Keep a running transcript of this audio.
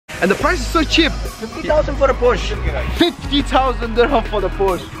and the price is so cheap. 50,000 for a Porsche. 50,000 dirham for the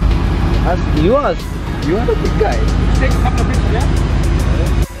Porsche. You are a big guy. Take a couple of pictures,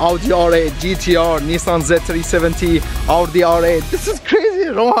 yeah? Audi R8, GTR, Nissan Z370, Audi R8. This is crazy,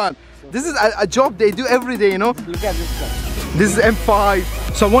 Rohan. This is a job they do every day, you know. Look at this car. This is M5.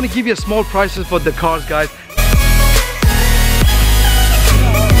 So I want to give you small prices for the cars, guys.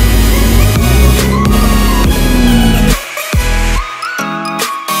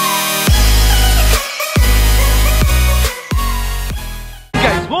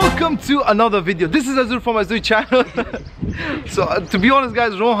 Welcome to another video. This is AzooL from AzooL channel. So to be honest,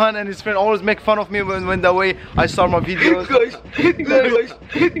 guys, Rohan and his friend always make fun of me when the way I start my videos.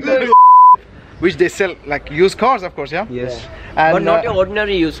 Which they sell like used cars, of course, yeah. Yes. And, but not your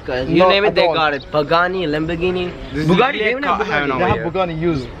ordinary used cars. You name it, they got it. Pagani, Lamborghini. Bugatti. They have Bugatti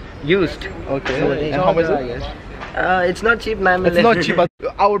used. Used. Okay. And how much is it? It's not cheap, man. It's not cheap, but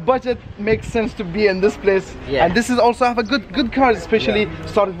our budget makes sense to be in this place. Yeah. And this is also have a good cars, especially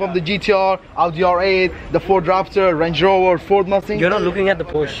starting from the GTR, Audi R8, the Ford Raptor, Range Rover, Ford Mustang. You're not looking at the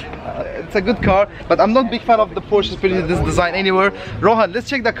Porsche. It's a good car, but I'm not a big fan of the Porsche, especially this design anywhere. Rohan, let's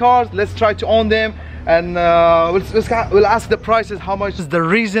check the cars. Let's try to own them, and we'll ask the prices. How much is the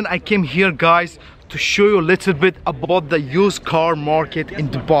reason I came here, guys? To show you a little bit about the used car market in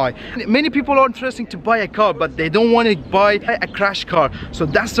Dubai. Many people are interested to buy a car, but they don't want to buy a crash car. So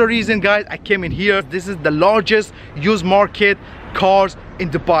that's the reason, guys, I came in here. This is the largest used market cars in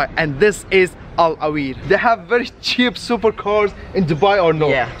Dubai, and this is Al Awir. They have very cheap supercars in Dubai, or no?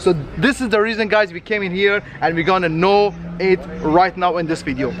 Yeah. So this is the reason, guys, we came in here, and we're gonna know it right now in this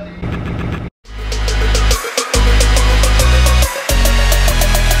video.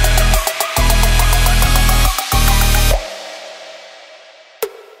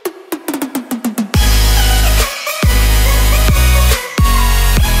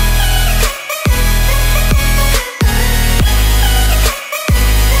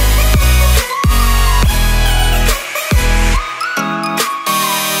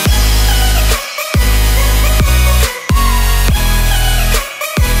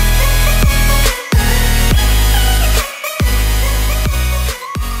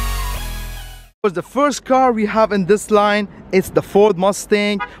 The first car we have in this line, it's the Ford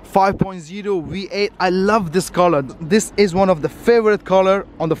Mustang 5.0 V8. I love this color. This is one of the favorite color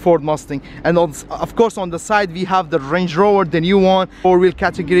on the Ford Mustang. And of course on the side we have the Range Rover, the new one, four-wheel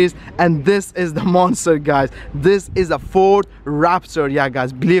categories, and this is the monster, guys. This is a Ford Raptor. Yeah,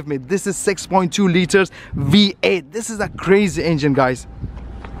 guys, believe me, this is 6.2 liters V8. This is a crazy engine, guys.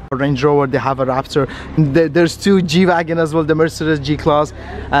 Range Rover, they have a Raptor. There's two G-Wagon as well, the Mercedes G-Class,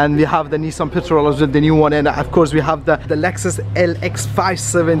 and we have the Nissan Petrol as well, the new one, and of course we have the Lexus LX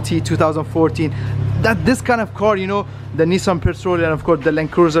 570 2014. This kind of car, you know, the Nissan Petrol, and of course the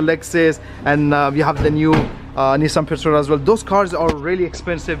Land Cruiser Lexus, and we have the new Nissan Petrol as well. Those cars are really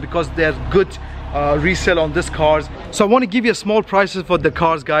expensive because they're good resale on these cars. So I want to give you a small prices for the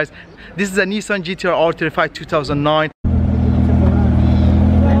cars, guys. This is a Nissan GTR R35 2009.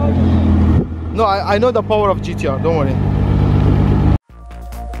 No, I know the power of GTR, don't worry.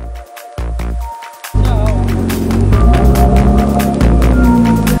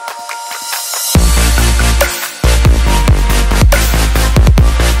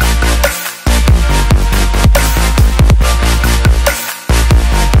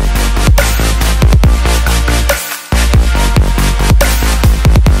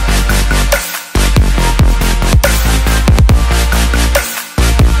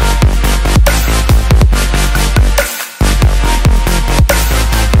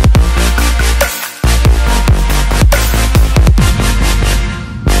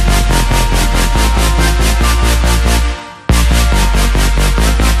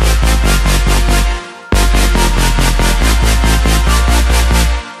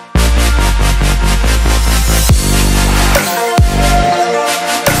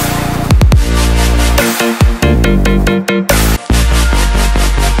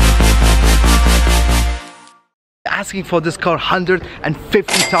 Asking for this car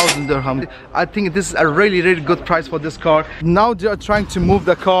 150,000 dirham. I think this is a really good price for this car. Now they are trying to move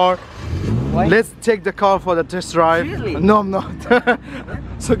the car. Why? Let's take the car for the test drive. Really? No, I'm not.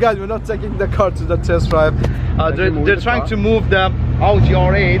 So guys, we're not taking the car to the test drive. They're trying to move the Audi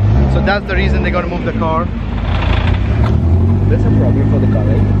R8, so that's the reason they're gonna move the car. There's a problem for the car,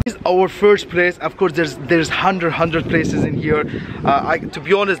 right? This is our first place. Of course, there's hundred places in here. To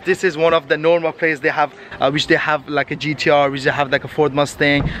be honest, this is one of the normal places they have, which they have like a GTR, which they have like a Ford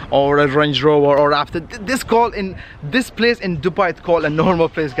Mustang or a Range Rover or Raptor. This place in Dubai, it's called a normal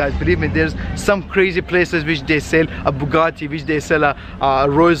place, guys. Believe me, there's some crazy places which they sell a Bugatti, which they sell a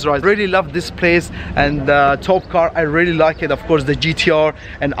Rolls Royce. Really love this place, and top car, I really like it. Of course, the GTR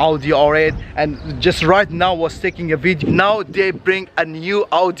and Audi R8. And just right now was taking a video. Now they bring a new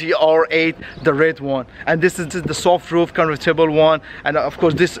Audi R8, the red one, and this is the soft roof convertible one, and of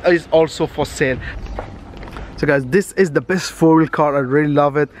course this is also for sale. So guys, this is the best four-wheel car. I really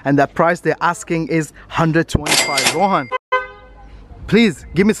love it, and the price they're asking is 125. Rohan, please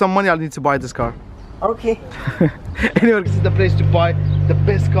give me some money. I need to buy this car. Okay. Anyway, this is the place to buy the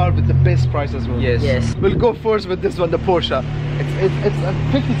best car with the best price as well. Yes. We'll go first with this one, the Porsche. It's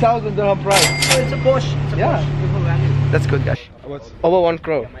a 50,000 dirham price. So it's a Porsche. It's a Porsche. That's good, guys. Over 1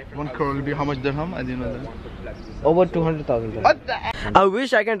 crore. 1 crore will be how much dirham? I didn't know that. Over 200,000. I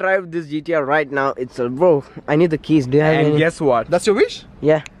wish I can drive this GTR right now. It's a bro. I need the keys. Do you have any? Guess what? That's your wish?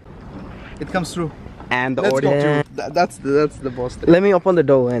 Yeah. It comes through. And the Let's audio. go. That's the boss thing. Let me open the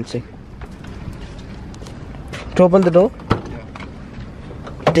door and see. To open the door?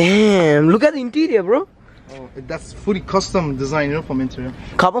 Yeah. Damn, look at the interior, bro. Oh, that's fully custom design, you know, from interior.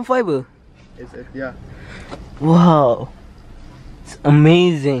 Carbon fiber. Is it? Yeah. Wow. It's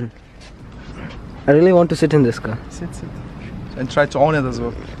amazing. I really want to sit in this car. Sit. And try to own it as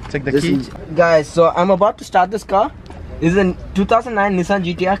well. Take the key. Guys, so I'm about to start this car. This is a 2009 Nissan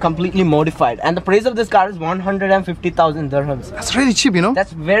GTR completely modified. And the price of this car is 150,000 dirhams. That's really cheap, you know.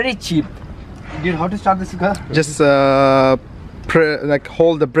 That's very cheap. Dude, how to start this car? Just like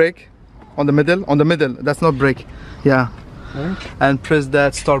hold the brake on the middle. On the middle. That's not brake. Yeah. And press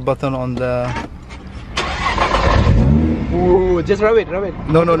that start button on the. Ooh, just rub it.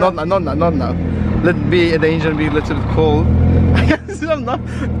 No, not now. Let the engine be a little bit cold. I'm not.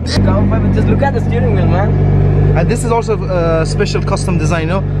 Carbon fiber, just look at the steering wheel, man. And this is also a special custom design, you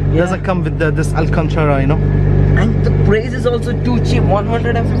know. It doesn't come with this Alcantara, you know. And the price is also too cheap,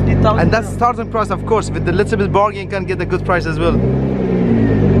 150,000. And that's starting price, of course. With the little bit bargain, you can get a good price as well.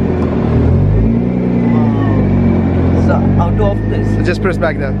 So how to off this? So just press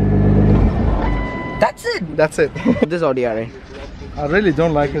back there. That's it. That's it. This Audi R8. I really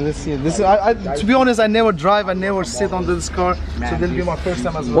don't like it. This is, to be honest, I never drive. I never sit on this car. So this will be my first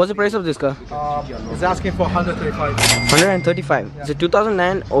time as well. What's the price of this car? It's asking for 135. 135. It's a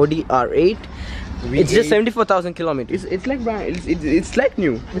 2009 Audi R8. It's just 74,000 kilometers. It's like brand. It's like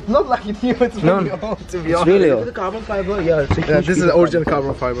new. It's not like new. It's really old, to be honest. Really old. The carbon fiber, yeah. Yeah, this is the original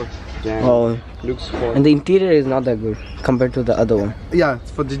carbon fiber. Damn. Oh, Looks fun. and the interior is not that good compared to the other one. Yeah,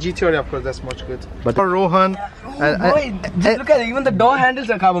 for the GTR, of course, that's much good. But for Rohan, Just look at it. Even the door handles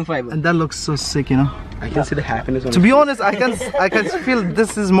are carbon fiber. and that looks so sick, you know. I can see the happiness on To be honest, I can feel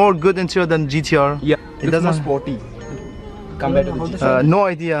this is more good interior than GTR. Yeah, It it doesn't- doesn't sporty compared to the GTR. No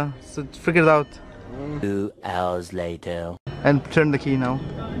idea. So figure it out 2 hours later. and turn the key now.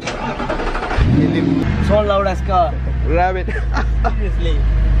 So loud as car. Rabbit. Seriously.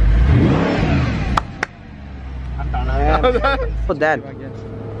 For that.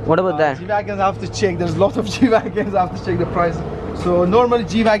 What about that? G-Wagons I have to check. There's a lot of G-Wagons. I have to check the price. So normally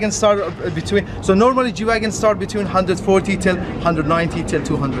G-Wagons start between. So normally G-Wagons start between 140 till 190 till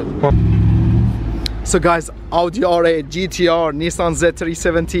 200. So guys, Audi R8, GTR, Nissan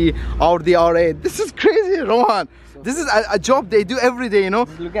Z370, Audi R8. This is crazy, Rohan. This is a job they do every day, you know.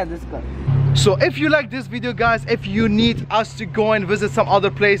 Just look at this car. So if you like this video, guys, if you need us to go and visit some other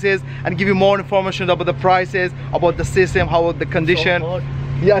places and give you more information about the prices, about the system, how the condition. So hot.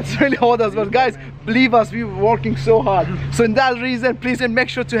 Yeah, it's really hot as well, guys. Believe us, we're working so hard. So in that reason, please make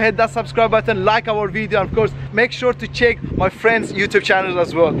sure to hit that subscribe button, like our video, and of course make sure to check my friend's YouTube channel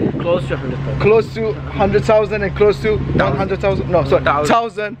as well. Close to 100,000. Close to 100,000 and close to 100,000. No, sorry,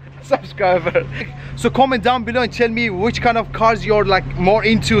 1,000 subscribers. So comment down below and tell me which kind of cars you're like more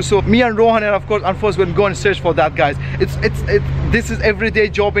into. So me and Rohan and of course Anfos will go and search for that, guys. This is everyday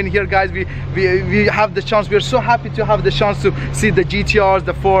job in here, guys. We have the chance. We're so happy to have the chance to see the GTRs,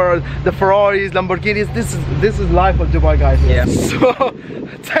 the Ferraris, Lamborghinis. This is life of Dubai, guys. Yeah. So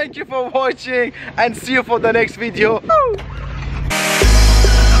thank you for watching and see you for the next video.